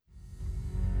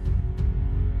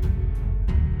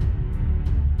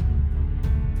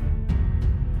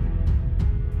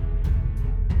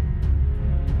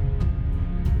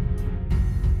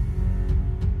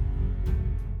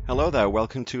Hello there,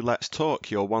 welcome to Let's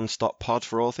Talk, your one-stop pod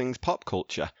for all things pop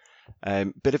culture.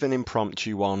 Bit of an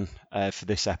impromptu one for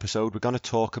this episode. We're going to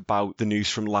talk about the news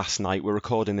from last night. We're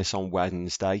recording this on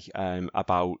Wednesday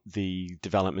about the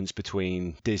developments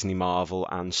between Disney, Marvel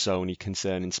and Sony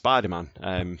concerning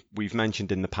Spider-Man. We've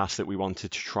mentioned in the past that we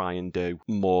wanted to try and do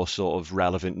more sort of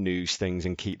relevant news things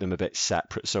and keep them a bit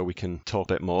separate so we can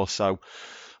talk a bit more. So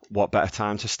what better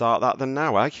time to start that than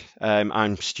now, eh?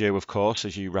 I'm Stu, of course,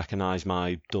 as you recognise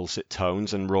my dulcet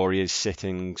tones, and Rory is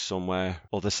sitting somewhere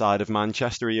other side of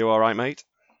Manchester. Are you all right, mate?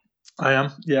 I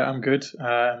am. Yeah, I'm good.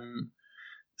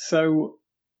 So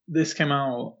this came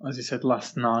out, as you said,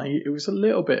 last night. It was a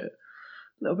little bit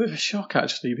of a shock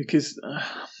actually, because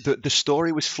The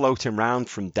story was floating around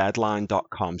from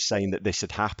Deadline.com saying that this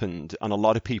had happened, and a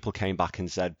lot of people came back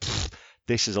and said,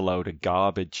 this is a load of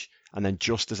garbage. And then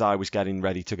just as I was getting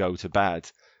ready to go to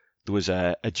bed, there was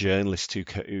a journalist who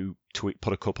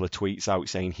put a couple of tweets out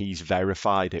saying he's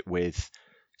verified it with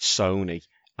Sony,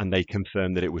 and they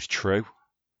confirmed that it was true.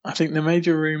 I think the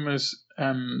major rumours,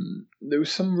 there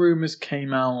was some rumours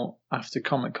came out after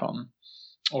Comic-Con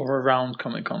or around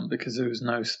Comic-Con because there was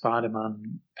no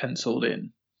Spider-Man penciled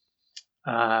in.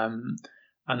 And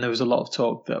there was a lot of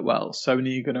talk that, well,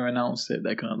 Sony are going to announce it.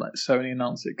 They're going to let Sony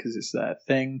announce it because it's their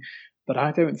thing. But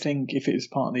I don't think if it was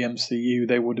part of the MCU,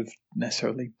 they would have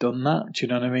necessarily done that. Do you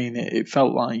know what I mean? It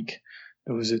felt like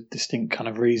there was a distinct kind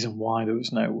of reason why there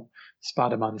was no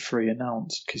Spider-Man 3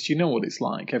 announced. Because you know what it's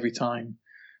like. Every time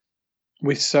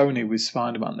with Sony, with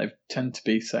Spider-Man, they tend to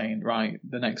be saying, right,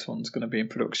 the next one's going to be in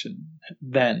production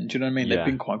then. Do you know what I mean? Yeah. They've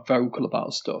been quite vocal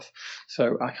about stuff.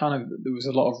 So there was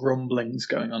a lot of rumblings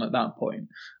going on at that point.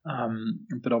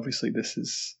 But obviously this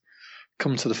has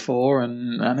come to the fore,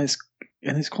 and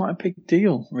it's quite a big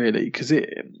deal, really, because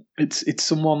it's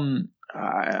someone.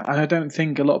 I don't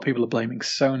think a lot of people are blaming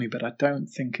Sony, but I don't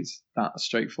think it's that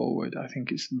straightforward. I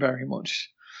think it's very much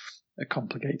a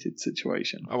complicated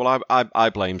situation. Well, I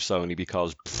blame Sony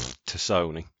because to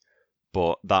Sony,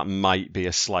 but that might be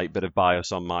a slight bit of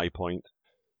bias on my point.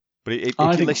 But if I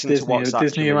you think listen to what's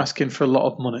Disney are actually, asking for a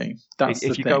lot of money. That's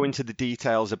if the you thing. go into the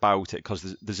details about it,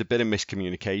 because there's a bit of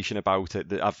miscommunication about it.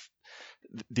 That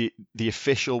the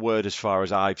official word, as far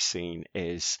as I've seen,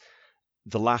 is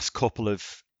the last couple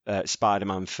of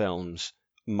Spider-Man films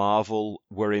Marvel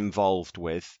were involved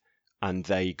with, and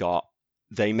they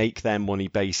make their money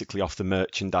basically off the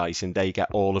merchandise, and they get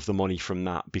all of the money from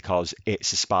that because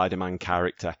it's a Spider-Man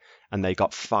character, and they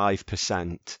got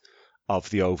 5% of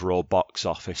the overall box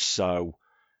office. So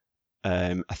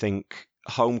I think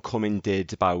Homecoming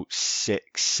did about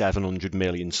 700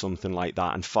 million, something like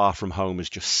that, and Far From Home has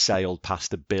just sailed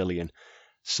past $1 billion.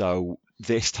 So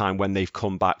this time, when they've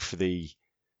come back for to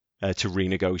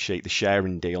renegotiate the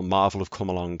sharing deal, Marvel have come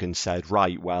along and said,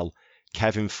 right, well,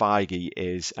 Kevin Feige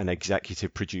is an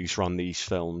executive producer on these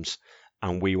films,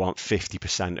 and we want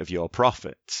 50% of your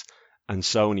profits. And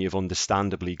Sony have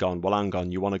understandably gone, well, hang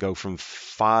on, you want to go from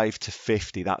 5 to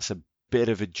 50? That's a bit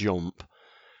of a jump.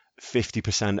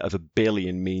 50% of $1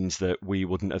 billion means that we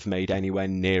wouldn't have made anywhere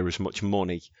near as much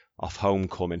money off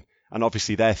Homecoming. And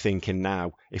obviously they're thinking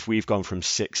now, if we've gone from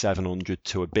 700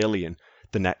 to $1 billion,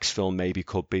 the next film maybe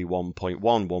could be 1.1,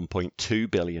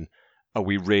 1.2 billion. Are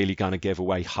we really going to give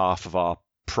away half of our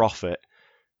profit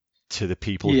to the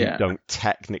people who don't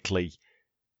technically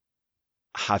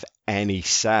have any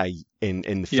say in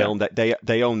the film? That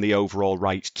they own the overall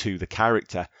rights to the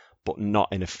character, but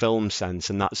not in a film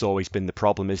sense, and that's always been the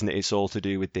problem, isn't it? It's all to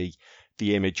do with the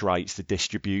image rights, the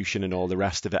distribution, and all the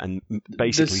rest of it. And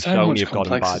basically, Sony have got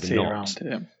them by the nuts.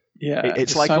 Yeah,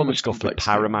 it's like all the stuff with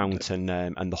Paramount and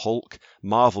the Hulk.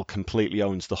 Marvel completely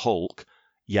owns the Hulk,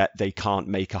 yet they can't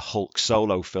make a Hulk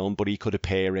solo film, but he could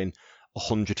appear in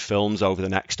 100 films over the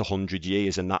next 100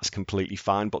 years, and that's completely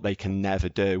fine. But they can never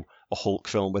do a Hulk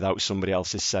film without somebody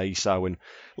else's say so. And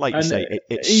like you say,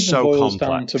 it's even so boils complex.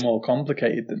 down to more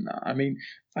complicated than that. I mean,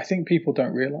 I think people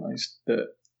don't realise that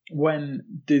when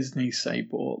Disney, say,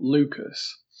 bought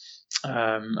Lucas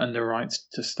and the rights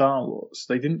to Star Wars,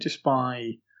 they didn't just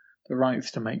buy the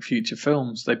rights to make future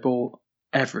films. They bought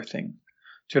everything.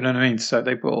 Do you know what I mean? So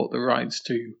they bought the rights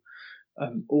to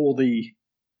all the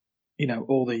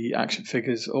action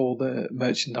figures, all the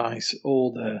merchandise,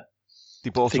 all the They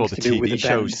bought all the TV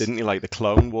shows, didn't they? Like the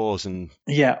Clone Wars and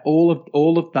all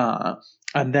of that.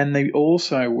 And then they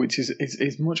also, which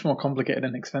is much more complicated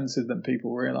and expensive than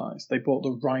people realise, they bought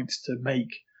the rights to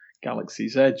make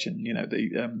Galaxy's Edge and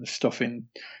the stuff in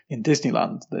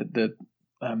Disneyland, the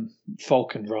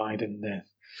Falcon ride and the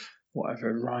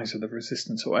whatever Rise of the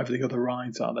Resistance or whatever the other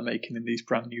rides are they're making in these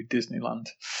brand new Disneyland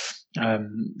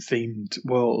themed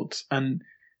worlds. And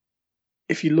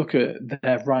if you look at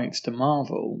their rights to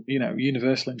Marvel,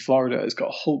 Universal in Florida has got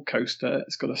a Hulk coaster,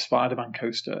 it's got a Spider-Man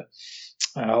coaster,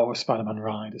 or a Spider-Man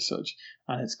ride as such,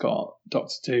 and it's got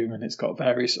Doctor Doom, and it's got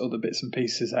various other bits and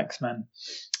pieces, X-Men.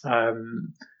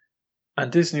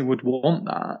 And Disney would want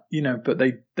that, but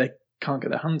they can't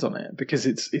get their hands on it because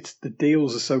it's the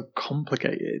deals are so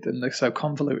complicated and they're so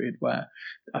convoluted. Where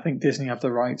I think Disney have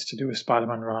the rights to do a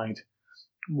Spider-Man ride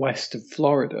west of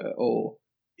Florida or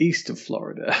east of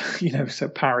Florida, so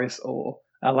Paris or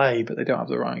LA, but they don't have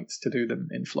the rights to do them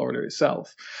in Florida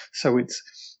itself. So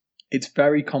it's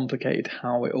very complicated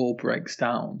how it all breaks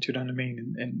down. Do you know what I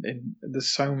mean? And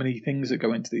there's so many things that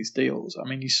go into these deals. I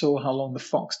mean, you saw how long the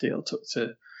Fox deal took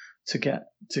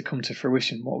to come to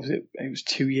fruition. What was it? It was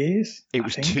 2 years. It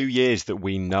was 2 years that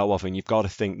we know of, and you've got to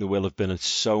think there will have been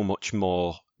so much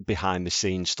more behind the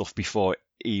scenes stuff before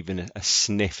even a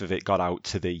sniff of it got out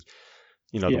to the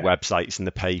the websites and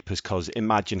the papers. Because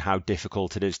imagine how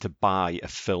difficult it is to buy a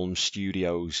film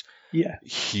studio's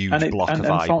huge block of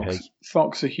IP.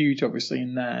 Fox are huge, obviously,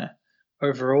 in their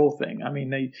overall thing. I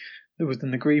mean, there was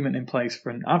an agreement in place for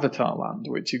an Avatar land,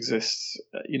 which exists,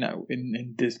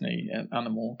 in Disney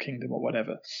Animal Kingdom or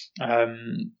whatever.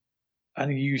 And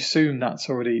you assume that's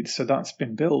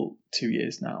been built 2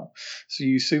 years now. So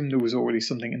you assume there was already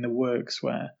something in the works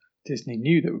where Disney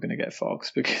knew they were going to get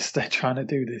Fox because they're trying to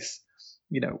do this.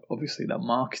 Obviously they'll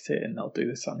market it and they'll do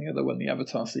this and the other when the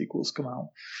Avatar sequels come out.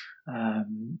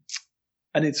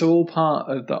 And it's all part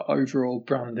of the overall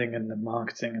branding and the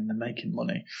marketing and the making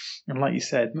money. And like you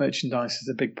said, merchandise is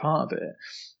a big part of it.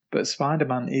 But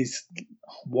Spider-Man is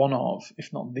one of,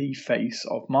 if not the face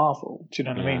of Marvel. Do you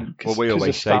know what I mean? Well, we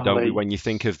always say, don't we, when you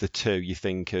think of the two, you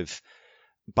think of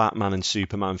Batman and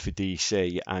Superman for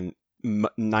DC, and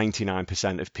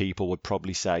 99% of people would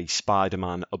probably say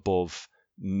Spider-Man above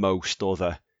most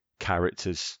other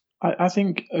characters. I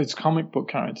think as comic book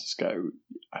characters go,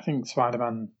 I think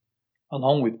Spider-Man,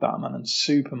 along with Batman and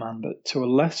Superman, but to a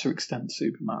lesser extent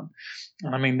Superman.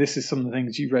 And I mean, this is some of the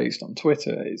things you raised on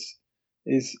Twitter,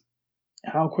 is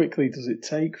how quickly does it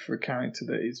take for a character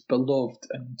that is beloved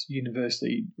and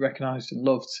universally recognised and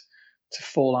loved to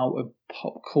fall out of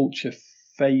pop culture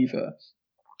favour?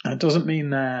 And it doesn't mean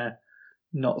they're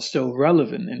not still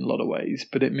relevant in a lot of ways,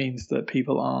 but it means that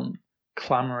people aren't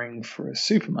clamouring for a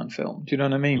Superman film. Do you know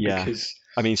what I mean? Yeah. Because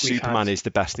I mean, Superman is the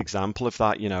best example of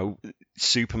that.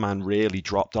 Superman really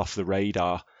dropped off the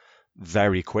radar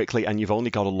very quickly, and you've only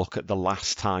got to look at the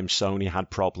last time Sony had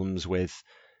problems with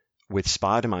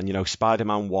Spider-Man.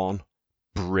 Spider-Man 1,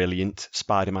 brilliant.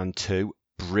 Spider-Man 2,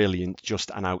 brilliant,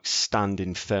 just an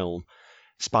outstanding film.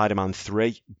 Spider-Man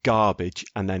 3, garbage,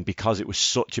 and then because it was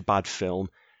such a bad film,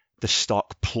 the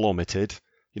stock plummeted.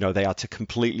 They had to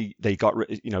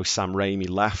Sam Raimi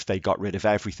left, they got rid of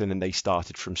everything and they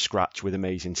started from scratch with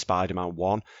Amazing Spider-Man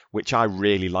 1, which I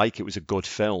really like. It was a good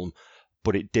film,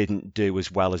 but it didn't do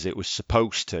as well as it was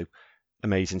supposed to.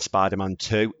 Amazing Spider-Man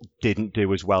 2 didn't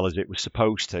do as well as it was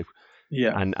supposed to.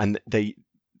 Yeah. And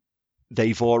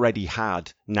they've already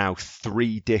had now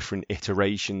 3 different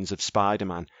iterations of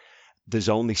Spider-Man. There's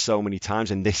only so many times,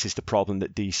 and this is the problem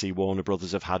that DC Warner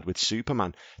Brothers have had with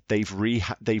Superman. They've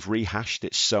rehashed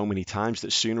it so many times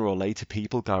that sooner or later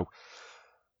people go,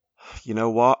 you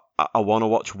know what? I want to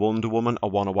watch Wonder Woman. I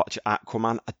want to watch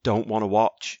Aquaman. I don't want to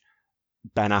watch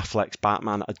Ben Affleck's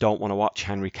Batman. I don't want to watch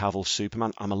Henry Cavill's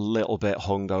Superman. I'm a little bit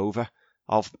hungover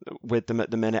with them at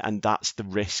the minute, and that's the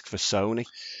risk for Sony.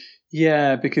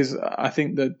 Yeah, because I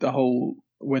think that the whole,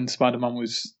 when Spider-Man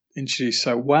was introduced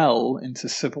so well into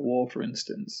Civil War, for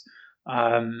instance,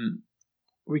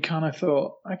 we kind of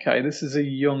thought, okay, this is a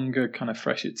younger, kind of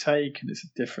fresher take, and it's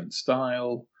a different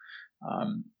style,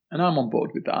 and I'm on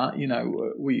board with that.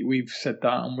 We've said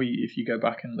that, and if you go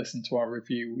back and listen to our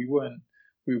review, we were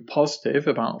positive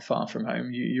about Far From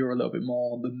Home. You're a little bit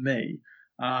more than me.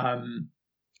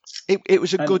 It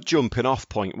was a good jumping off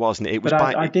point, wasn't it?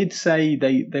 I did say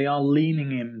they are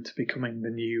leaning him to becoming the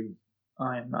new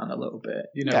Iron Man a little bit,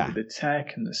 with the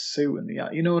tech and the suit and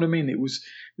you know what I mean? It was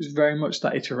very much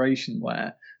that iteration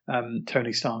where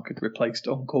Tony Stark had replaced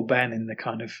Uncle Ben in the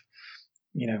kind of,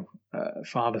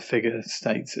 father figure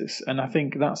status. And I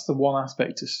think that's the one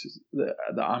aspect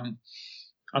that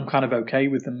I'm kind of okay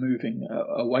with them moving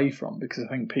away from, because I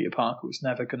think Peter Parker was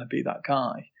never going to be that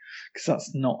guy, because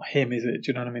that's not him, is it?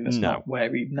 Do you know what I mean? That's not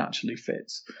where he naturally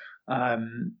fits.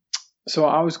 So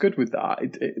I was good with that.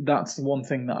 That's the one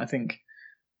thing that I think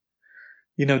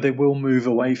they will move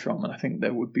away from, and I think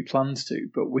there would be plans to.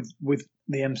 But with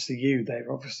the MCU,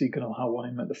 they're obviously going to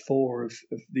have him at the fore of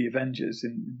the Avengers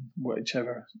in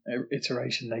whichever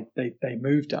iteration they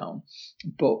move down.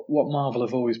 But what Marvel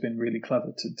have always been really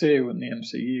clever to do in the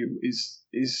MCU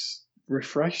is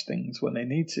refresh things when they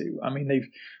need to. I mean, they've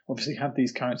obviously had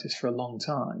these characters for a long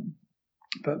time,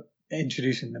 but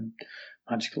introducing them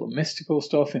magical and mystical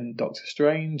stuff in Doctor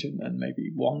Strange and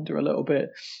maybe Wanda a little bit.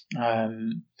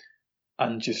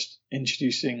 And just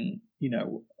introducing,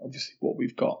 obviously what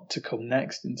we've got to come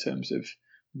next in terms of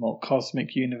more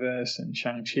cosmic universe, and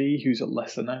Shang-Chi, who's a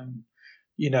lesser known,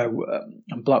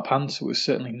 and Black Panther was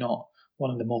certainly not one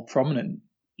of the more prominent,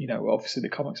 obviously the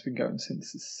comic's been going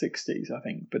since the 60s, I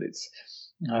think, but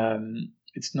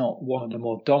it's not one of the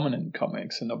more dominant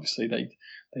comics, and obviously they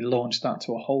launched that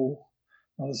to a whole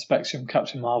other spectrum.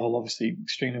 Captain Marvel, obviously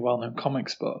extremely well-known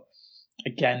comics, but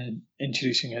again,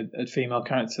 introducing a female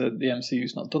character, the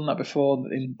MCU's not done that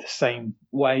before in the same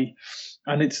way,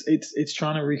 and it's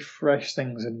trying to refresh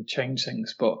things and change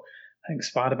things. But I think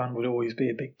Spider-Man would always be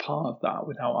a big part of that.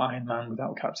 Without Iron Man,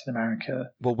 without Captain America.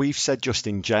 Well, we've said just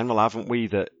in general, haven't we,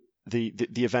 that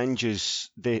the Avengers,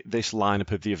 this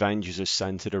lineup of the Avengers is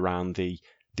centered around the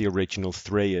original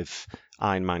three of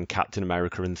Iron Man, Captain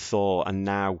America, and Thor, and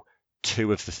now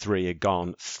two of the three are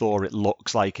gone. Thor, it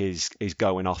looks like, is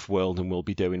going off world and will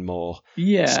be doing more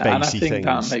spacey and I think things.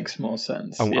 that makes more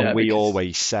sense. And we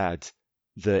always said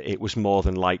that it was more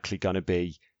than likely going to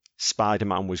be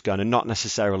Spider-Man was going to not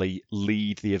necessarily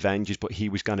lead the Avengers, but he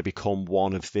was going to become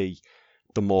one of the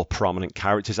more prominent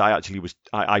characters.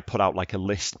 I put out like a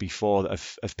list before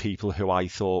of people who I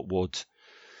thought would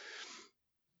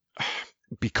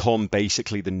become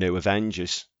basically the new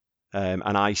Avengers, and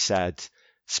I said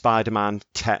Spider-Man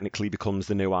technically becomes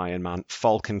the new Iron Man,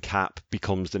 Falcon Cap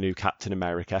becomes the new Captain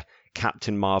America,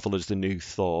 Captain Marvel is the new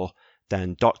Thor,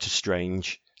 then Doctor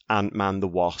Strange, Ant-Man the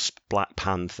Wasp, Black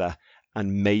Panther,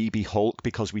 and maybe Hulk,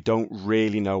 because we don't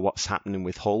really know what's happening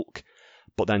with Hulk.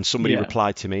 But then somebody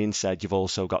replied to me and said, you've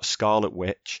also got Scarlet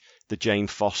Witch, the Jane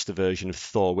Foster version of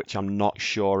Thor, which I'm not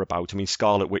sure about. I mean,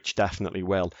 Scarlet Witch definitely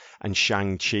will, and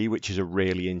Shang-Chi, which is a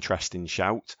really interesting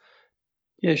shout.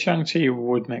 Yeah, Shang-Chi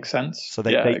would make sense. So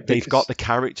they've got the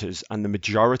characters, and the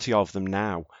majority of them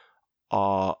now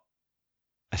are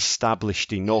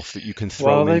established enough that you can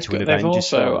throw them into an Avengers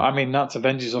film. I mean, that's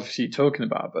Avengers obviously you're talking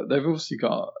about, but they've obviously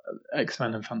got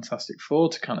X-Men and Fantastic Four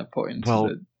to kind of put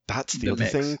into that's the other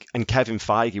mix. thing. And Kevin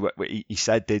Feige, he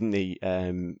said, didn't he,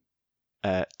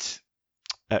 at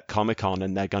Comic-Con,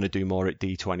 and they're going to do more at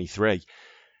D23.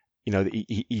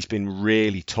 He's been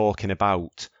really talking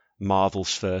about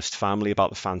Marvel's first family, about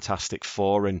the Fantastic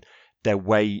Four, and their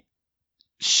way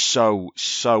so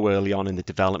early on in the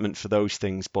development for those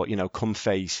things. But come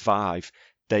Phase 5,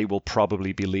 they will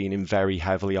probably be leaning very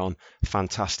heavily on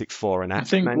Fantastic Four and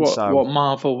X-Men. I think what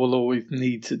Marvel will always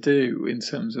need to do in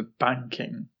terms of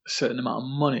banking a certain amount of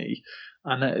money,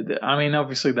 and I mean,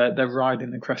 obviously they're riding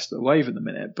the crest of the wave at the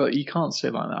minute, but you can't stay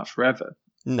like that forever.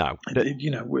 No,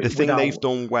 the thing they've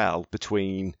done well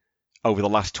over the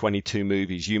last 22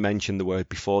 movies, you mentioned the word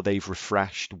before, they've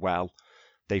refreshed well.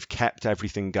 They've kept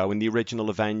everything going. The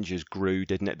original Avengers grew,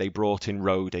 didn't it? They brought in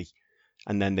Rhodey,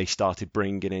 and then they started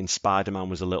bringing in Spider-Man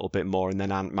was a little bit more, and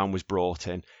then Ant-Man was brought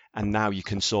in. And now you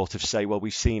can sort of say, well,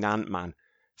 we've seen Ant-Man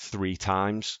 3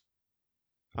 times.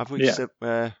 Have we?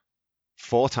 Yeah.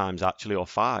 4 times, actually, or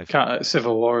 5.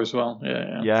 Civil War as well.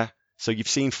 Yeah. So you've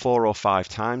seen 4 or 5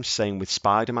 times, same with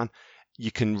Spider-Man.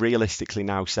 You can realistically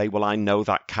now say, well, I know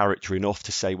that character enough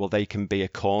to say, well, they can be a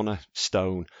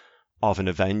cornerstone of an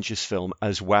Avengers film,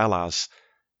 as well as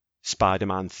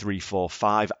Spider-Man 3, 4,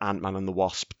 5, Ant-Man and the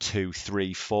Wasp 2,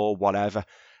 3, 4, whatever,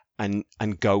 and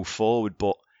go forward.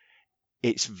 But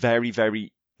it's very,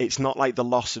 very... It's not like the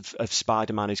loss of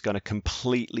Spider-Man is going to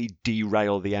completely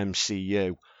derail the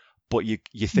MCU, but you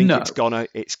think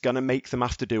it's gonna make them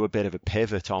have to do a bit of a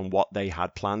pivot on what they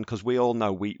had planned, because we all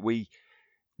know we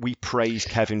praise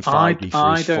Kevin Feige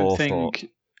for his forethought,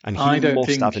 and he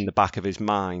must have in the back of his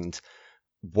mind,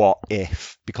 what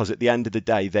if? Because at the end of the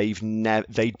day,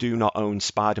 they do not own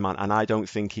Spider-Man, and I don't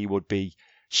think he would be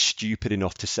stupid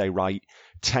enough to say, right,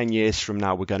 10 years from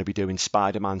now we're going to be doing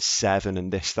Spider-Man 7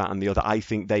 and this, that, and the other. I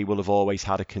think they will have always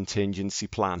had a contingency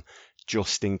plan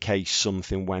just in case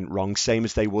something went wrong. Same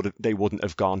as they wouldn't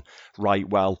have gone, right,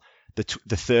 well, the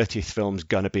 30th film's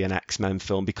going to be an X-Men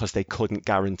film, because they couldn't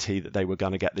guarantee that they were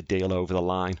going to get the deal over the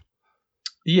line.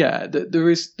 Yeah, there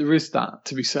is that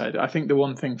to be said. I think the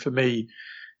one thing for me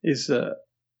is that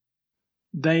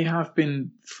they have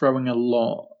been throwing a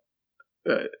lot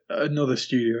at another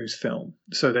studio's film.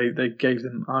 So they gave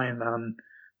them Iron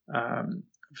Man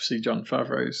obviously Jon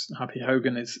Favreau's Happy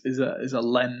Hogan is a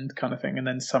lend kind of thing, and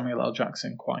then Samuel L.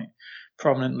 Jackson quite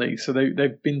prominently. So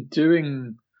they've been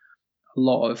doing a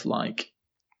lot of like,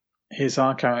 here's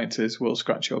our characters, we'll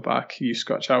scratch your back, you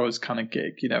scratch ours kind of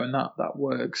gig, and that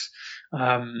works.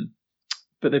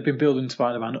 But they've been building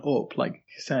Spider-Man up, like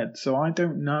you said. So I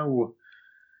don't know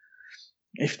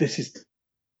if this is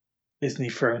Disney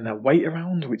throwing their weight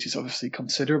around, which is obviously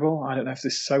considerable. I don't know if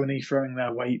this is Sony throwing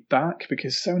their weight back,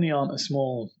 because Sony aren't a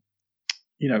small,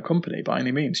 company by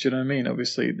any means. Do you know what I mean?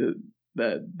 Obviously,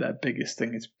 their biggest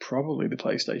thing is probably the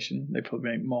PlayStation. They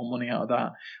probably make more money out of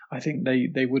that. I think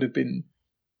they would have been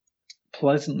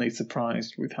pleasantly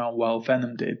surprised with how well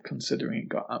Venom did, considering it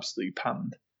got absolutely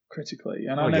panned critically.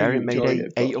 And I know it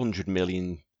made $800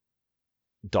 million,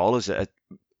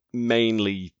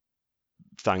 mainly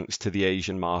thanks to the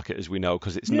Asian market, as we know,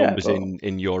 because its numbers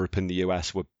in Europe and the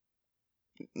US were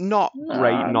not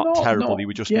great, not terrible. They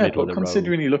were just middle of the road.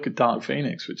 Considering you look at Dark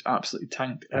Phoenix, which absolutely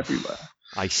tanked everywhere.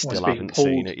 I still haven't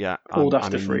seen it yet. Pulled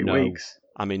after 3 weeks.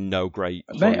 I'm in no great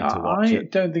point to watch it. I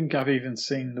don't think I've even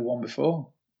seen the one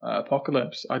before,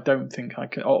 Apocalypse. I don't think I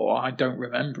can, or I don't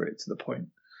remember it to the point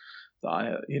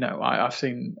that I've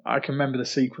seen. I can remember the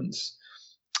sequence.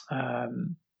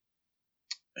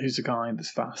 Who's the guy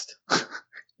that's fast?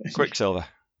 Quicksilver.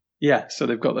 Yeah, so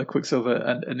they've got the Quicksilver,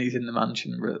 and he's in the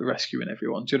mansion rescuing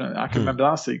everyone. Do you know? I can remember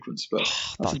that sequence, but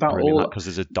that's about all. Because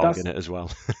there's a dog in it as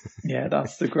well. Yeah,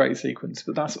 that's the great sequence,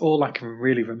 but that's all I can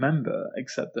really remember,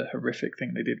 except the horrific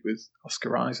thing they did with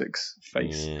Oscar Isaac's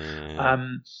face. Yeah.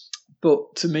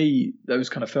 But to me, those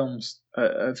kind of films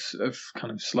have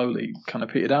kind of slowly kind of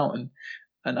petered out, and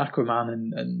Aquaman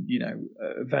and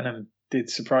Venom did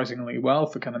surprisingly well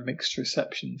for kind of mixed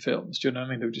reception films. Do you know what I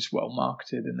mean? They were just well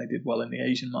marketed, and they did well in the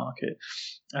Asian market.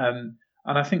 And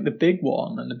I think the big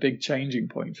one and the big changing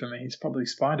point for me is probably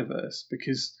Spider-Verse,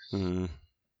 because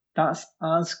that's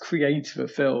as creative a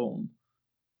film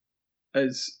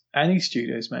as any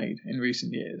studio's made in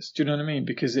recent years. Do you know what I mean?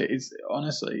 Because it is,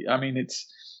 honestly, I mean, it's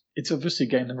obviously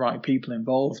getting the right people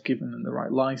involved, giving them the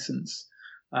right license.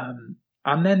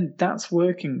 And then that's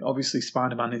working. Obviously,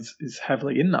 Spider-Man is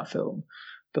heavily in that film,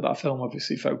 but that film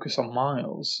obviously focused on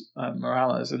Miles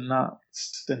Morales, and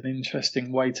that's an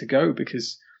interesting way to go,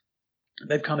 because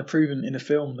they've kind of proven in a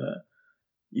film that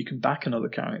you can back another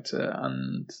character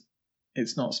and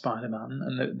it's not Spider-Man,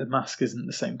 and the mask isn't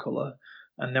the same colour,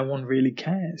 and no one really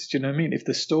cares. Do you know what I mean? If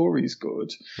the story's good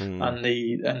and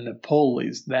the pull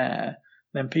is there,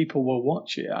 then people will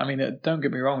watch it. I mean, don't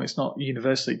get me wrong, it's not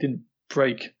universally, it didn't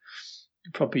break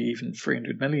probably even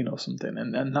 300 million or something,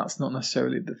 and that's not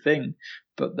necessarily the thing,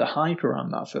 but the hype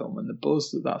around that film and the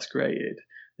buzz that's created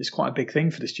is quite a big thing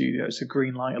for the studio to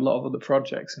greenlight a lot of other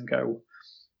projects and go,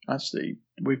 actually,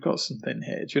 we've got something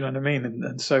here. Do you know what I mean?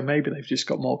 And so maybe they've just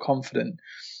got more confident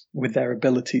with their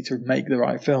ability to make the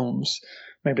right films.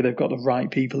 Maybe they've got the right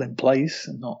people in place,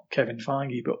 and not Kevin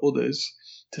Feige, but others,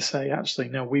 to say, actually,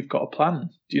 no, we've got a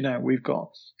plan. We've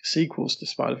got sequels to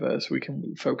Spider-Verse. We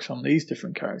can focus on these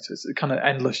different characters. A kind of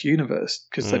endless universe,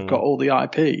 because they've got all the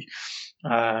IP.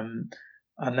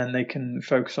 And then they can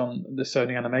focus on the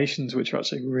Sony Animations, which are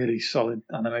actually a really solid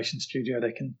animation studio.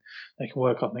 They can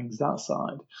work on things that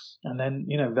side. And then,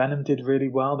 Venom did really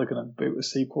well. They're going to do a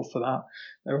sequel for that.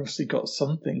 They've obviously got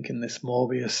something in this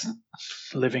Morbius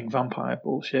living vampire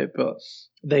bullshit, but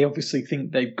they obviously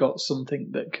think they've got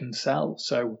something that can sell.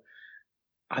 So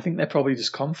I think they're probably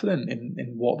just confident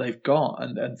in what they've got,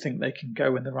 and think they can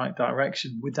go in the right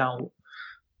direction without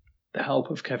the help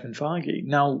of Kevin Feige.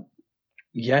 Now,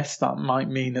 yes, that might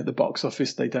mean at the box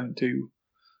office they don't do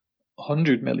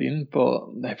 100 million, but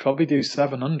they probably do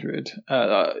 700.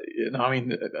 They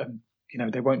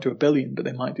won't do a billion, but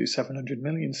they might do 700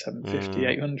 million, 750,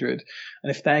 800.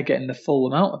 And if they're getting the full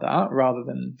amount of that, rather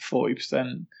than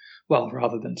 40%,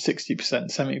 rather than 60%,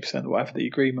 70%, whatever the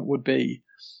agreement would be,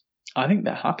 I think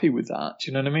they're happy with that. Do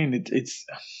you know what I mean?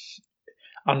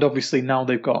 And obviously now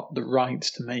they've got the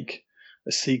rights to make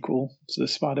a sequel to the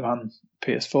Spider-Man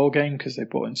PS4 game, because they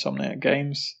bought Insomniac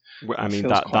Games. I mean,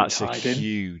 that's a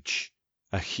huge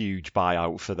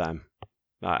buyout for them.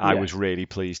 I was really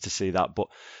pleased to see that. But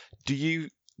do you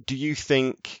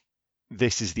think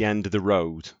this is the end of the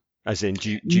road? As in,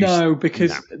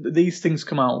 because these things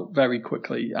come out very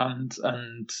quickly, and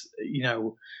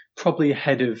probably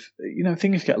ahead of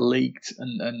things get leaked,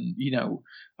 and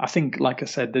I think, like I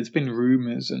said, there's been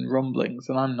rumors and rumblings,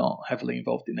 and I'm not heavily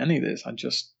involved in any of this.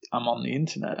 I'm on the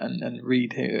internet and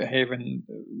read here and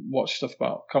watch stuff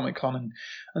about Comic-Con,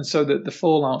 and so the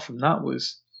fallout from that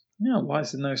was, why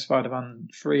is there no Spider-Man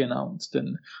 3 announced?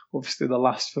 And obviously the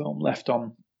last film left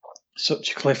on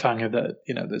such a cliffhanger that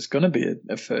there's going to be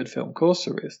a third film. Of course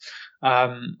there is,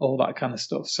 all that kind of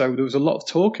stuff. So there was a lot of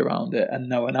talk around it and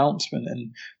no announcement,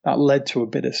 and that led to a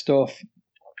bit of stuff.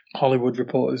 Hollywood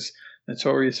Reporter's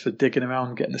notorious for digging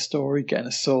around, getting a story, getting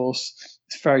a source.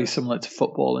 It's very similar to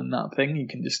football in that thing. You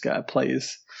can just get a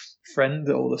player's friend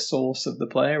or the source of the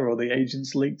player or the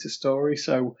agent's leaked a story.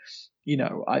 So,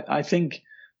 I think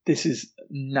this is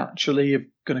naturally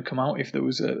going to come out if there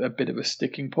was a bit of a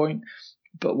sticking point.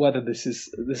 But whether this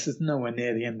is nowhere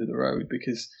near the end of the road,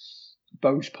 because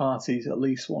both parties at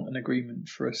least want an agreement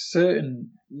for a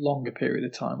certain longer period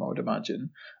of time, I would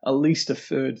imagine, at least a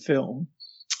third film,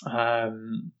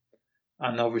 and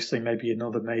obviously maybe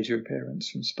another major appearance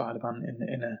from Spider-Man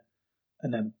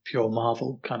in a pure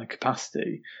Marvel kind of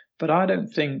capacity. But I don't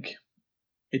think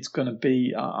it's going to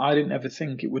be. I didn't ever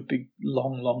think it would be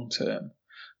long term,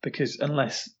 because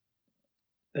unless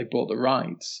they bought the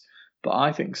rights. But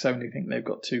I think Sony think they've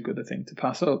got too good a thing to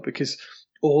pass up, because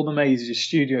all the major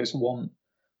studios want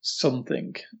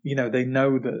something. They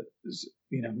know that,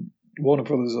 Warner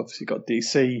Brothers obviously got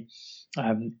DC,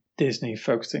 Disney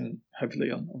focusing heavily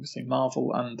on obviously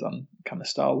Marvel and on kind of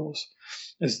Star Wars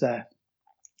as their,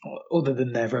 other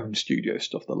than their own studio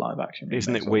stuff, the live action.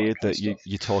 Isn't it weird that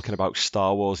you're talking about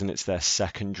Star Wars and it's their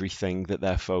secondary thing that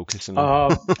they're focusing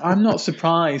on? I'm not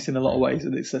surprised in a lot of ways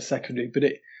that it's their secondary,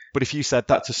 but if you said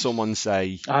that to someone,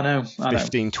 say, I know.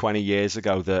 15, 20 years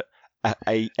ago, that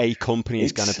a company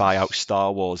is going to buy out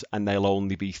Star Wars and they'll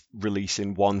only be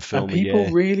releasing one film a year.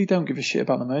 People really don't give a shit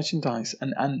about the merchandise.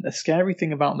 And the scary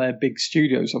thing about their big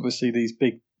studios, obviously these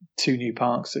big 2 new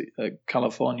parks at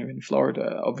California and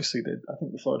Florida, obviously I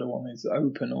think the Florida one is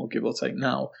open or give or take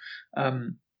now,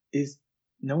 is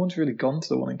no one's really gone to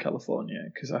the one in California,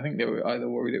 because I think they were either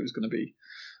worried it was going to be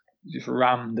just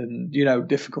rammed and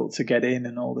difficult to get in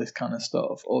and all this kind of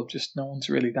stuff, or just no one's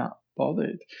really that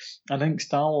bothered. I think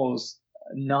Star Wars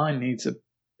 9 needs a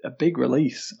big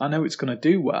release. I know it's going to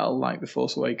do well like The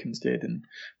Force Awakens did,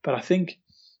 but I think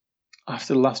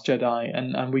after The Last Jedi,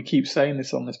 and we keep saying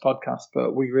this on this podcast,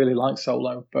 but we really like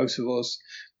Solo, both of us,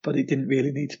 but it didn't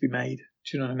really need to be made.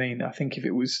 Do you know what I mean? I think if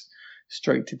it was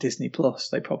straight to Disney Plus,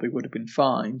 they probably would have been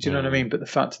fine. Do you know what I mean? But the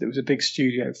fact that it was a big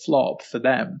studio flop for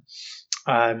them,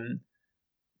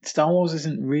 Star Wars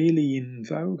isn't really in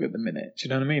vogue at the minute. Do you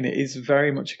know what I mean? It is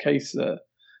very much a case that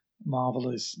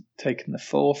Marvel has taken the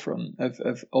forefront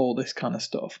of all this kind of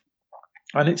stuff,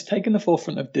 and it's taken the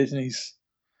forefront of Disney's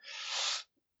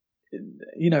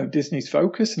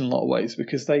focus in a lot of ways,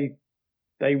 because they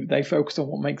focus on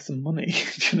what makes them money. Do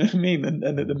you know what I mean? And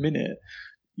at the minute,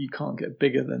 you can't get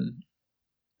bigger than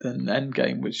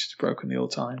Endgame, which has broken the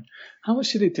all-time. How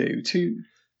much did it do? 2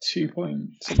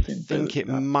 point something. I think it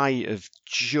might have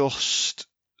just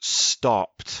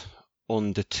stopped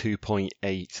under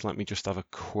 2.8. Let me just have a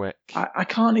quick. I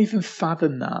can't even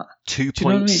fathom that.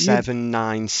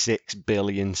 2.796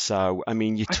 billion. So I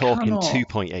mean, you're talking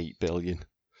 2.8 billion.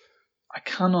 I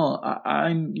cannot.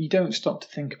 You don't stop to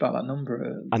think about that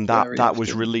number. And that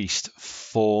was released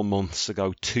 4 months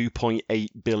ago. $2.8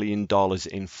 billion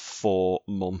in 4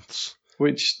 months.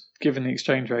 Which, given the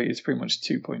exchange rate, is pretty much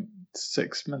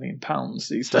 £2.6 million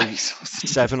these days.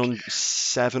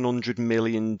 $700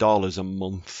 million a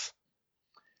month.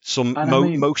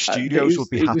 Most studios would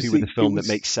be happy with a film that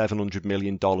makes $700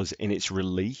 million in its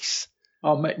release.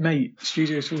 Oh, mate,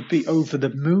 studios would be over the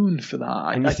moon for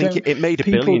that. And I think it made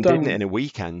 $1 billion, didn't it, in a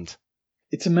weekend?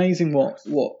 It's amazing what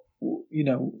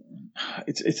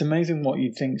it's amazing what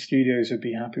you'd think studios would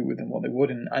be happy with and what they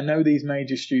wouldn't. I know these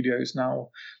major studios now,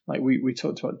 like we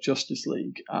talked about Justice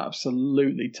League, are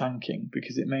absolutely tanking,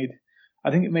 because I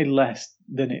think it made less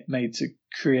than it made to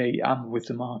create, and with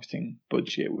the marketing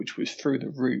budget, which was through the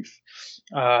roof.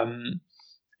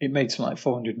 It made something like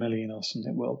 400 million or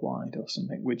something worldwide or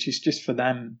something, which is just for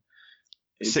them.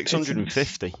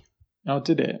 650. Oh,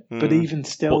 did it? But even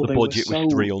still, but the budget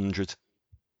was 300.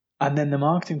 And then the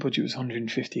marketing budget was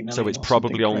 150 million. So it's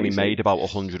probably only made about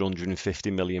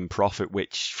 150 million profit,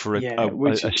 which for a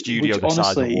studio the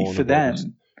size of Warner for them,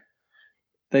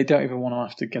 they don't even want to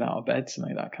have to get out of bed to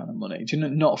make that kind of money. Do you know?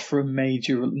 Not for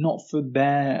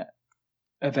their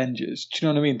Avengers. Do you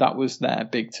know what I mean? That was their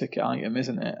big ticket item,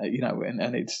 isn't it?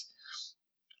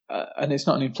 And it's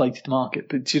not an inflated market,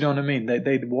 but do you know what I mean?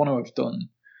 They'd want to have done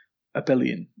 $1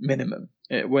 billion minimum.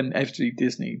 When every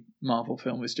Disney Marvel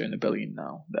film is doing $1 billion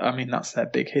now, I mean, that's their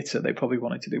big hitter. They probably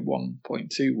wanted to do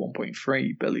 1.2,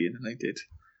 1.3 billion, and they did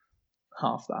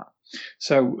half that.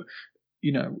 So,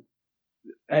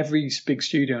 every big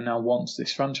studio now wants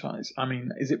this franchise. I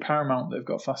mean, is it Paramount that have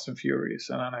got Fast and Furious?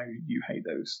 And I know you hate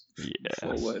those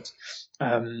four words.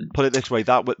 Put it this way,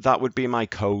 that would be my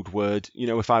code word. You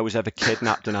know, if I was ever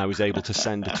kidnapped and I was able to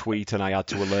send a tweet and I had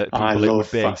to alert people, I love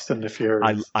Fast and the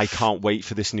Furious. I can't wait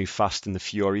for this new Fast and the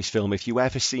Furious film. If you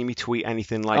ever see me tweet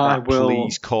anything like that,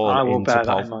 please call Interpol. I will bear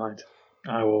that in mind.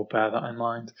 I will bear that in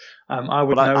mind. I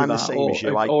would know I'm that. The same as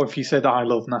you. Or if you said I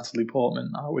love Natalie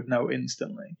Portman, I would know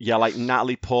instantly. Yeah, like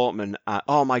Natalie Portman.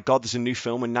 Oh my God, there's a new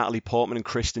film with Natalie Portman and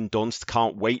Kristen Dunst.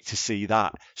 Can't wait to see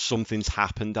that. Something's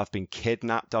happened. I've been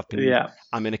kidnapped.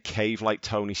 I'm in a cave like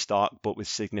Tony Stark, but with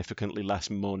significantly less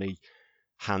money,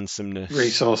 handsomeness,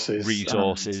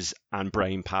 resources, and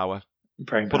brain power.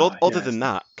 Other than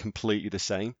that, completely the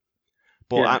same.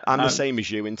 But I'm the same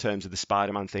as you in terms of the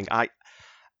Spider-Man thing.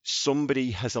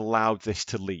 Somebody has allowed this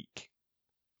to leak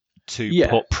to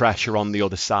put pressure on the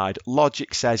other side.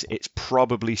 Logic says it's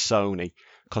probably Sony,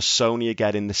 because Sony are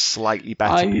getting the slightly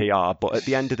better PR. But at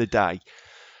the end of the day,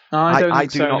 I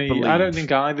don't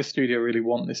think either studio really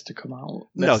want this to come out.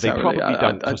 No, they probably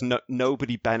don't, because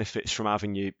nobody benefits from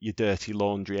having your dirty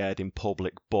laundry aired in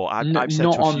public. But I've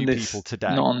said to a few people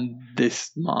today, not on this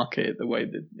market, the way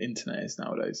the internet is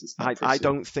nowadays. I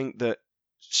don't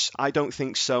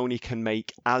think Sony can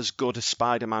make as good a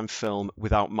Spider-Man film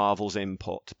without Marvel's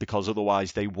input, because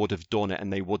otherwise they would have done it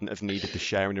and they wouldn't have needed the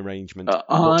sharing arrangement.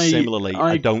 But similarly,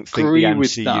 I don't think the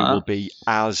MCU will be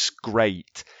as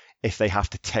great if they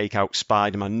have to take out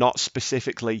Spider-Man, not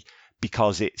specifically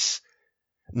because it's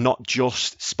not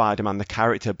just Spider-Man the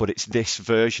character, but it's this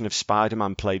version of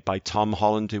Spider-Man played by Tom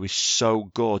Holland, who is so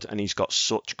good and he's got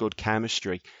such good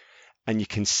chemistry. And you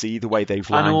can see the way they've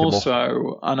lined him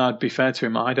up. And I'd be fair to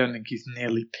him, I don't think he's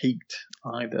nearly peaked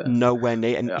either. Nowhere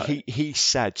near. And he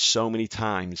said so many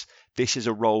times, this is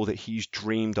a role that he's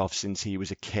dreamed of since he was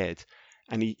a kid.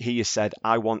 And he has said,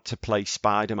 I want to play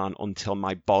Spider-Man until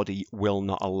my body will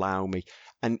not allow me.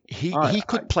 And he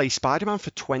could play Spider-Man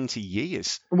for 20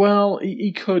 years. Well,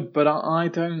 he could, but I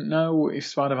don't know if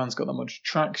Spider-Man's got that much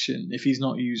traction if he's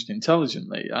not used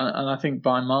intelligently. And I think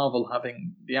by Marvel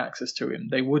having the access to him,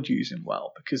 they would use him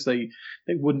well, because they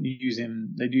wouldn't use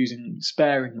him. They'd use him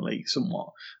sparingly somewhat.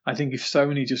 I think if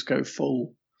Sony just go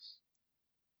full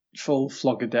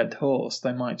flog a dead horse,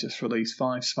 they might just release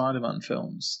 5 Spider-Man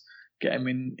films, get him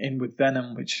in with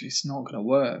Venom, which is not going to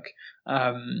work.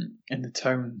 In the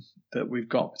tone that we've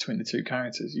got between the two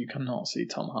characters, you cannot see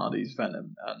Tom Hardy's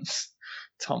Venom and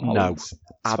Tom Holland's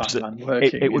Spider-Man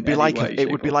working. It would be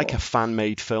like a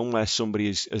fan-made film where somebody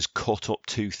has cut up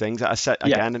two things. I said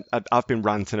again, I've been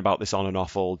ranting about this on and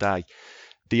off all day.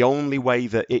 The only way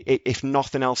that, if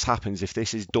nothing else happens, if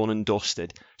this is done and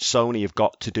dusted, Sony have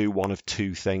got to do one of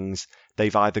two things.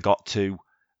 They've either got to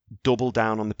double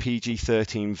down on the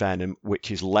PG-13 Venom,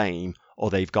 which is lame, or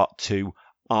they've got to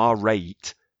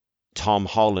R-rate Tom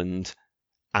Holland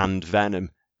and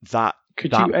Venom.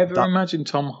 Could you ever imagine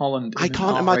Tom Holland? I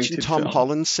can't imagine Tom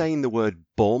Holland saying the word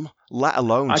bum, let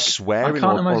alone swearing. I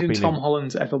can't imagine Tom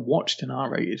Holland's ever watched an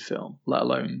R-rated film, let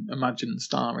alone imagine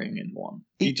starring in one.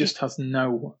 He just has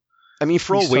no. I mean,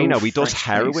 for all we know, he does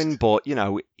heroin, but, you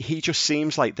know, he just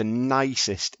seems like the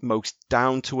nicest, most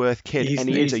down-to-earth kid.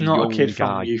 He's a not young a kid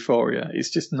guy. From Euphoria.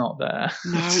 It's just not there.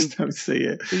 No. I just don't see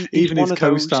it. Even his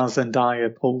co-star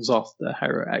Zendaya pulls off the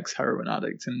ex-heroin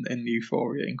addict in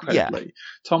Euphoria incredibly. Yeah.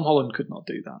 Tom Holland could not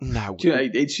do that. No.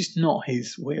 It's just not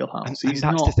his wheelhouse. And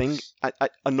that's the thing.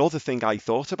 Another thing I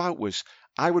thought about was,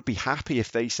 I would be happy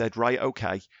if they said, right,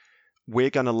 okay,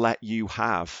 we're going to let you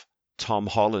have Tom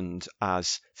Holland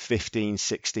as 15,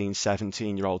 16,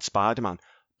 17-year-old Spider-Man,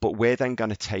 but we're then going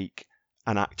to take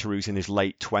an actor who's in his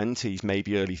late 20s,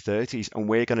 maybe early 30s, and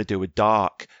we're going to do a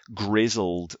dark,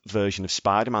 grizzled version of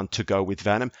Spider-Man to go with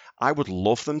Venom. I would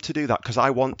love them to do that, because I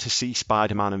want to see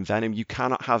Spider-Man and Venom. You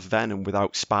cannot have Venom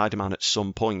without Spider-Man at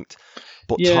some point.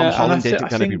 But Tom Holland isn't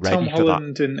going to be ready for that. Tom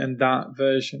Holland and that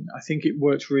version, I think it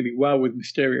works really well with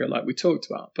Mysterio, like we talked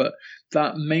about, but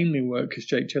that mainly worked because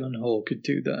Jake Gyllenhaal could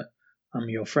do the I'm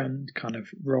your friend kind of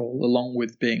role along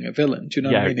with being a villain. Do you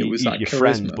know what I mean? It was like your charisma.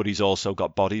 Friend, but he's also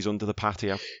got bodies under the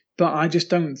patio. But I just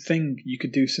don't think you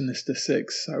could do Sinister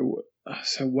Six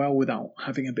so well without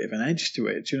having a bit of an edge to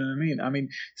it. Do you know what I mean? I mean,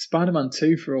 Spider-Man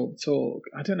 2, for all the talk,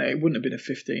 I don't know, it wouldn't have been a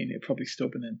 15. It'd probably still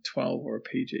been a 12 or a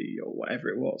PG or whatever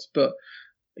it was. But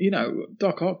you know,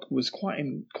 Doc Ock was quite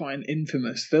an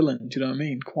infamous villain. Do you know what I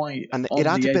mean? And it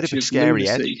had a bit of a scary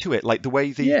edge to it, like the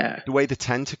way the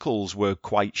tentacles were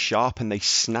quite sharp and they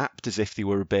snapped as if they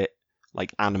were a bit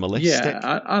like animalistic.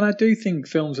 Yeah, and I do think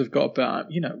films have got better.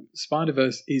 You know,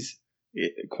 Spider-Verse is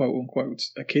quote unquote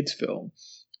a kids' film,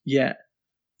 yet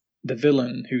the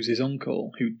villain, who's his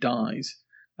uncle, who dies,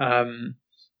 And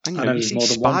I know you there's see more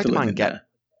than one villain Spider-Man in get there.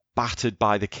 battered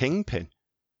by the Kingpin.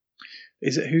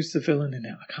 Who's the villain in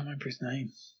it? I can't remember his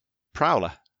name.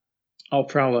 Prowler. Oh,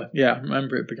 Prowler. Yeah, I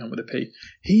remember it began with a P.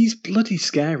 He's bloody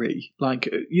scary. Like,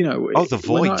 The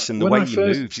voice and the way he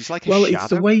moves. He's like a well, shadow. it's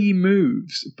the way he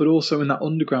moves, but also in that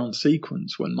underground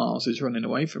sequence when Miles is running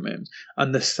away from him.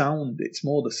 And the sound, it's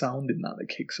more the sound in that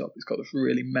kicks up. It's got this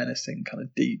really menacing kind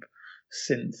of deep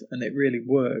synth, and it really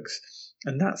works.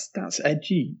 And that's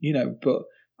edgy, but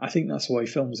I think that's the way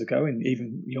films are going.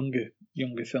 Even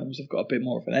younger films have got a bit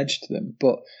more of an edge to them.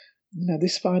 But,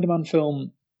 this Spider-Man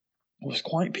film was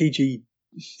quite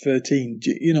PG-13,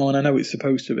 and I know it's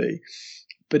supposed to be,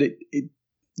 but it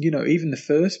even the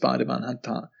first Spider-Man had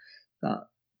that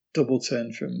double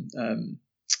turn from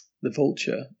the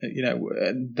Vulture,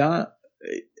 and that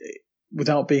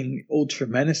without being ultra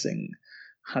menacing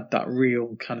had that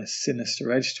real kind of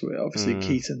sinister edge to it. Obviously,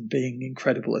 Keaton being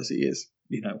incredible as he is,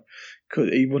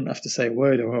 he wouldn't have to say a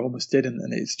word, or almost didn't,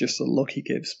 and it's just a look he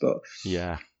gives. But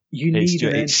yeah, you need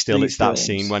an edge to these that films.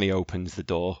 scene when he opens the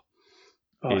door.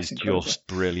 Is just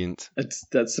brilliant. That's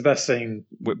the best scene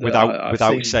without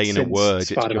saying a word.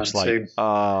 Spider-Man it's just 2. like,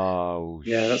 oh,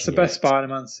 yeah, that's shit. the best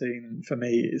Spider-Man scene for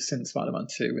me since Spider-Man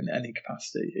 2 in any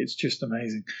capacity. It's just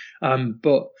amazing.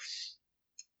 But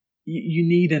you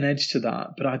need an edge to that.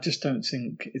 But I just don't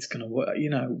think it's going to work.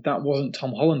 That wasn't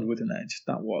Tom Holland with an edge.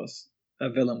 That was a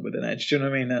villain with an edge. Do you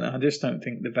know what I mean? And I just don't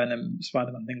think the Venom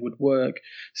Spider-Man thing would work.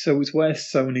 So it's where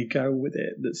Sony go with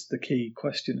it that's the key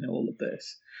question in all of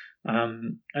this.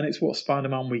 And it's what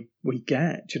Spider-Man we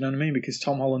get. Do you know what I mean? Because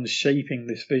Tom Holland is shaping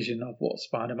this vision of what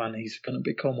Spider-Man he's going to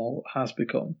become or has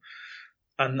become.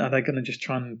 And are they going to just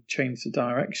try and change the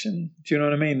direction? Do you know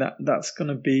what I mean? That's going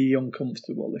to be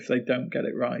uncomfortable if they don't get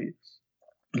it right.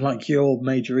 And like your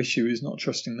major issue is not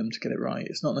trusting them to get it right.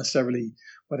 It's not necessarily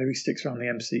whether he sticks around the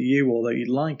MCU or that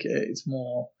you like it. It's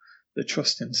more the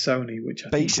trust in Sony, which I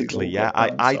basically, think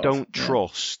I don't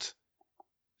trust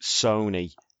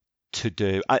Sony to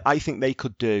do. I think they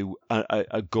could do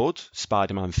a good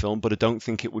Spider-Man film, but I don't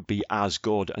think it would be as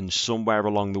good. And somewhere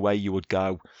along the way, you would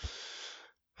go,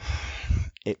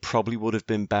 it probably would have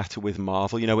been better with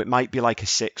Marvel. It might be like a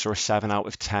 6 or a 7 out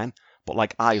of 10. But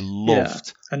like I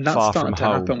loved and that's Far starting From to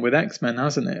Home. happen with X-Men,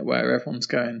 hasn't it? Where everyone's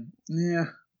going, yeah.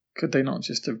 Could they not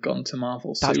just have gone to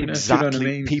Marvel That's sooner? exactly. Do you know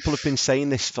what I mean? People have been saying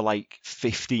this for like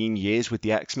 15 years with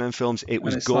the X-Men films. It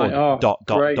was Like, good.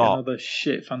 Great, another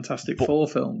shit Fantastic Four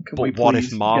film. But what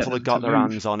if Marvel had got their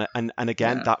hands on it? And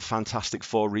again, that Fantastic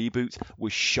Four reboot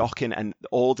was shocking, and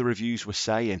all the reviews were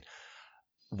saying,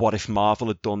 what if Marvel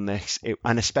had done this?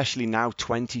 And especially now,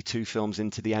 22 films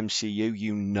into the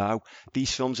MCU,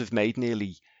 these films have made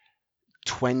nearly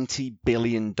 $20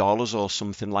 billion or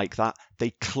something like that. They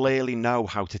clearly know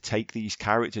how to take these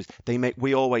characters.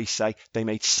 We always say they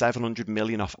made $700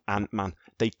 million off Ant-Man.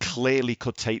 They clearly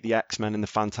could take the X-Men and the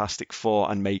Fantastic Four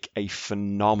and make a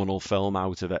phenomenal film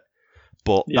out of it.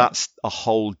 But that's a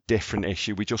whole different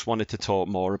issue. We just wanted to talk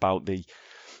more about the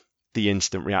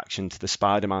instant reaction to the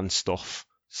Spider-Man stuff.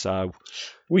 So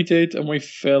we did, and we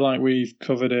feel like we've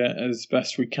covered it as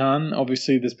best we can.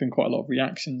 Obviously, there's been quite a lot of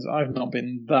reactions. I've not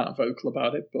been that vocal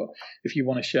about it, but if you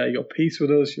want to share your piece with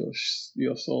us,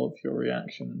 your sort of your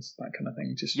reactions, that kind of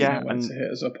thing, just when to hit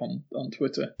us up on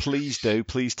Twitter. Please do.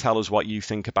 Please tell us what you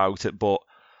think about it. But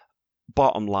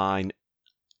bottom line,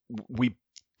 we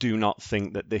do not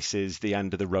think that this is the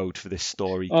end of the road for this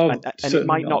story, and it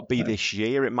might not be this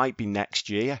year. It might be next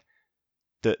year.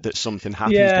 That something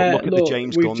happens, but look at the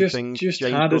James Gunn thing. James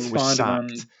Gunn was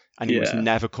sacked, and he was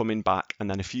never coming back. And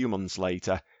then a few months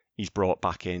later, he's brought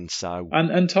back in. So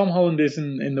and Tom Holland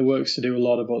isn't in the works to do a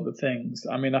lot of other things.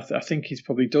 I mean, I think he's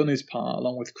probably done his part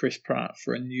along with Chris Pratt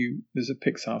for there's a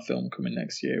Pixar film coming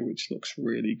next year, which looks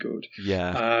really good.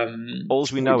 Yeah. All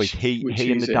we know is he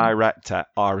and the director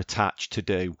are attached to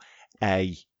do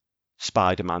a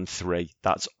Spider-Man 3.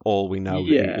 That's all we know.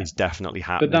 Is definitely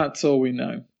happening. But that's all we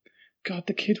know. God,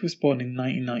 the kid was born in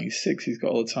 1996. He's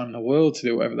got all the time in the world to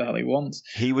do whatever the hell he wants.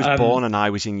 He was born and I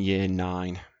was in year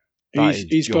 9.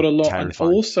 He's got a lot. Terrifying.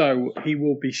 And also, he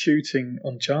will be shooting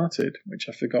Uncharted, which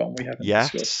I've forgotten we haven't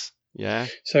discussed. Yeah.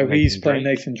 So he's playing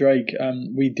Nathan Drake.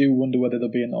 We do wonder whether there'll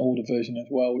be an older version as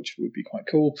well, which would be quite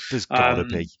cool. There's got to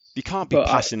be. You can't be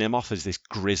passing him off as this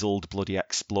grizzled bloody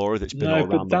explorer that's been all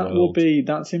around the world.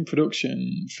 That's in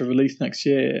production for release next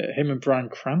year. Him and Bryan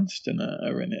Cranston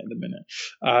are in it at the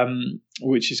minute,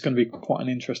 which is going to be quite an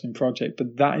interesting project.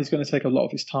 But that is going to take a lot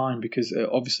of his time because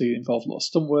obviously it involves a lot of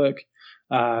stunt work.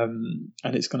 And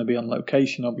it's going to be on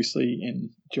location, obviously,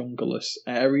 in jungleless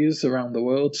areas around the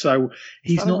world. So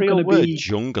he's not going to be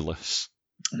jungleless.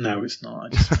 No, it's not. I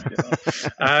just made it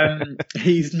up.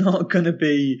 He's not going to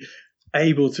be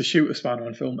able to shoot a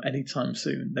Spider-Man film anytime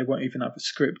soon. They won't even have a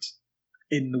script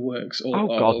in the works or no,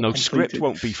 completed. script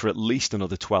won't be for at least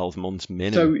another 12 months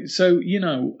minimum. So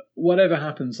whatever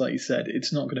happens, like you said,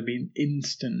 it's not going to be an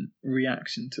instant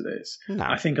reaction to this. No.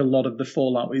 I think a lot of the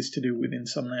fallout is to do with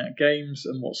Insomniac Games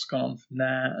and what's gone on from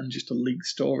there, and just a leaked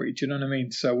story. Do you know what I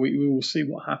mean? So we will see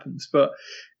what happens, but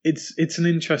it's an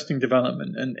interesting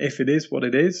development, and if it is what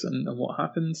it is and what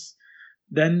happens,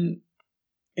 then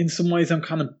in some ways I'm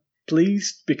kind of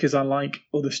pleased, because I like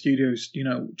other studios,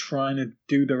 trying to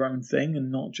do their own thing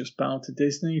and not just bow to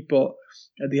Disney. But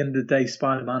at the end of the day,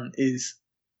 Spider-Man is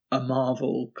a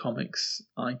Marvel Comics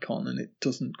icon, and it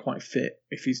doesn't quite fit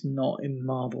if he's not in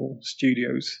Marvel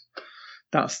Studios.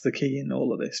 That's the key in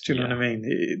all of this. Do you know what I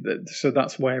mean? So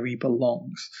that's where he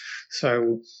belongs.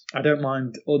 So I don't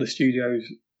mind other studios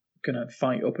going to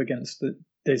fight up against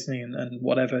Disney and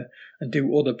whatever and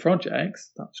do other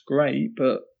projects. That's great,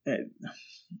 but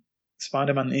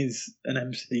Spider-Man is an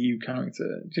MCU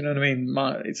character. Do you know what I mean?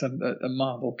 It's a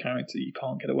Marvel character. You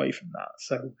can't get away from that.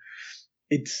 So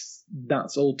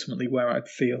that's ultimately where I'd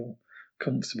feel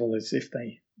comfortable, is if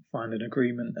they find an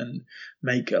agreement and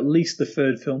make at least the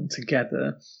third film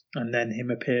together, and then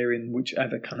him appear in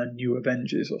whichever kind of New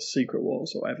Avengers or Secret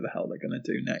Wars or whatever the hell they're going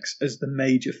to do next as the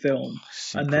major film.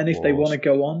 And then if they want to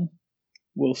go on,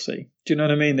 we'll see. Do you know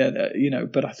what I mean?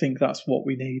 But I think that's what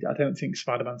we need. I don't think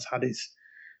Spider-Man's had his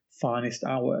finest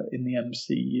hour in the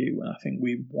MCU, and I think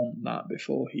we want that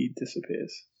before he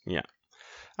disappears. Yeah.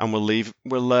 And we'll leave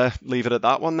it at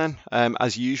that one then.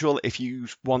 As usual, if you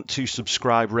want to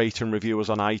subscribe, rate and review us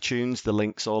on iTunes, the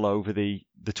link's all over the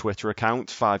Twitter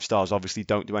account. 5 stars, obviously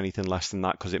don't do anything less than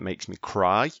that because it makes me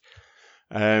cry.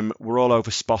 We're all over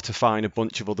Spotify and a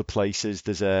bunch of other places.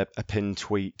 There's a pinned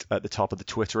tweet at the top of the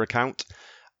Twitter account.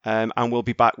 And we'll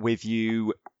be back with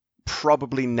you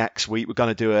probably next week. We're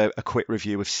going to do a quick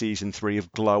review of season 3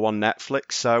 of Glow on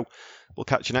Netflix. So we'll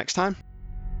catch you next time.